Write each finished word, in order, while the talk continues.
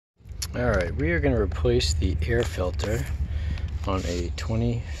Alright, we are going to replace the air filter on a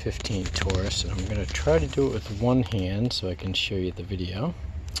 2015 Taurus, and I'm going to try to do it with one hand so I can show you the video.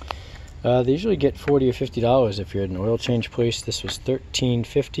 They usually get $40 or $50 if you're at an oil change place. This was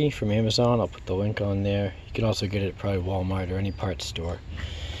 $13.50 from Amazon. I'll put the link on there. You can also get it at probably Walmart or any parts store.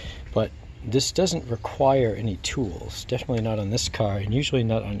 But this doesn't require any tools, definitely not on this car, and usually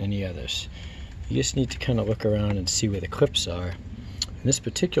not on any others. You just need to kind of look around and see where the clips are. In this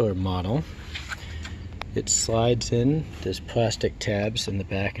particular model, it slides in. There's plastic tabs in the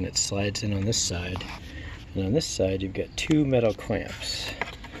back, and it slides in on this side. And on this side, you've got two metal clamps.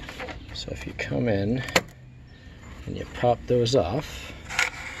 So if you come in and you pop those off,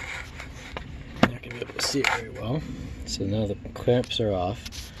 you're not going to be able to see it very well. So now the clamps are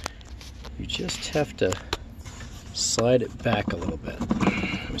off. You just have to slide it back a little bit.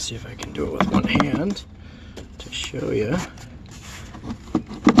 Let me see if I can do it with one hand to show you.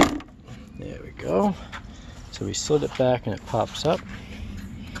 There we go. So we slid it back and it pops up.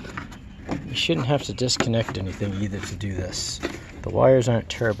 You shouldn't have to disconnect anything either to do this. The wires aren't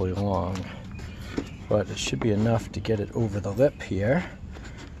terribly long, but it should be enough to get it over the lip here.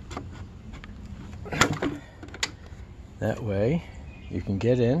 That way you can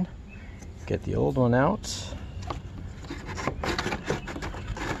get in, get the old one out,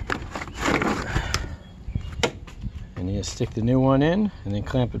 and you stick the new one in and then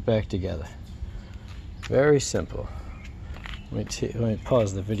clamp it back together. Very simple. Let me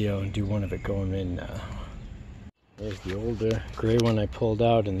pause the video and do one of it going in now. There's the older gray one I pulled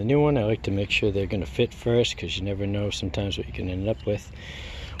out, and the new one I like to make sure they're going to fit first, because you never know sometimes what you can end up with.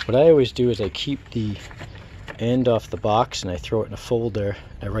 What I always do is I keep the end off the box and I throw it in a folder.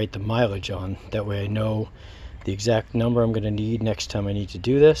 I write the mileage on. That way I know the exact number I'm going to need next time I need to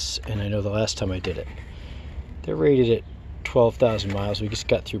do this, and I know the last time I did it. They're rated at 12,000 miles. We just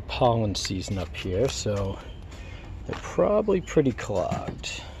got through pollen season up here, so they're probably pretty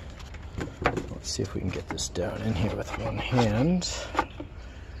clogged. Let's see if we can get this down in here with one hand.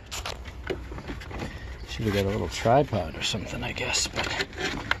 Should have got a little tripod or something, I guess, but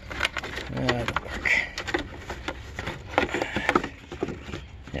that'll work.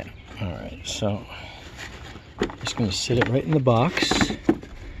 Yeah, alright, so just going to sit it right in the box.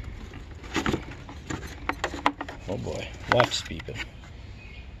 Oh boy, watch beeping.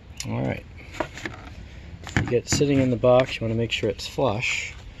 Alright. You get it sitting in the box, you want to make sure it's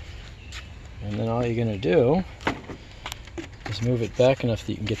flush. And then all you're going to do is move it back enough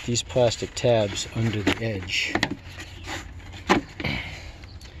that you can get these plastic tabs under the edge.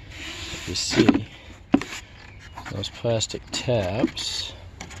 If you see, those plastic tabs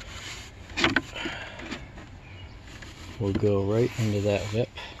will go right into that lip.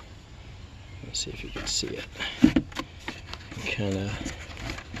 Let's see if you can see it. Kind of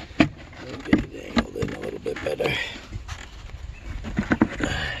get it angled in a little bit better.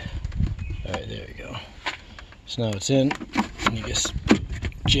 Alright, there we go. So now it's in, and you just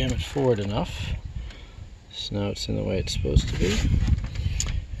jam it forward enough. So now it's in the way it's supposed to be.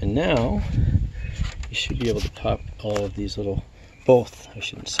 And now, you should be able to pop all of these little, both, I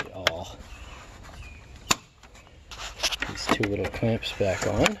shouldn't say all, these two little clamps back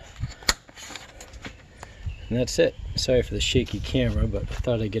on. And that's it. Sorry for the shaky camera, but I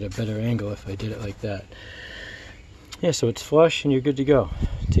thought I'd get a better angle if I did it like that. Yeah, so it's flush and you're good to go.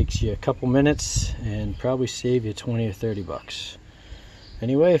 It takes you a couple minutes and probably save you 20 or 30 bucks.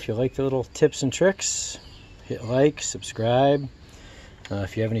 Anyway, if you like the little tips and tricks, hit like, subscribe.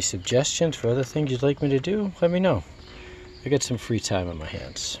 If you have any suggestions for other things you'd like me to do, let me know. I got some free time on my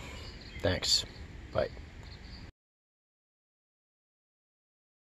hands. Thanks.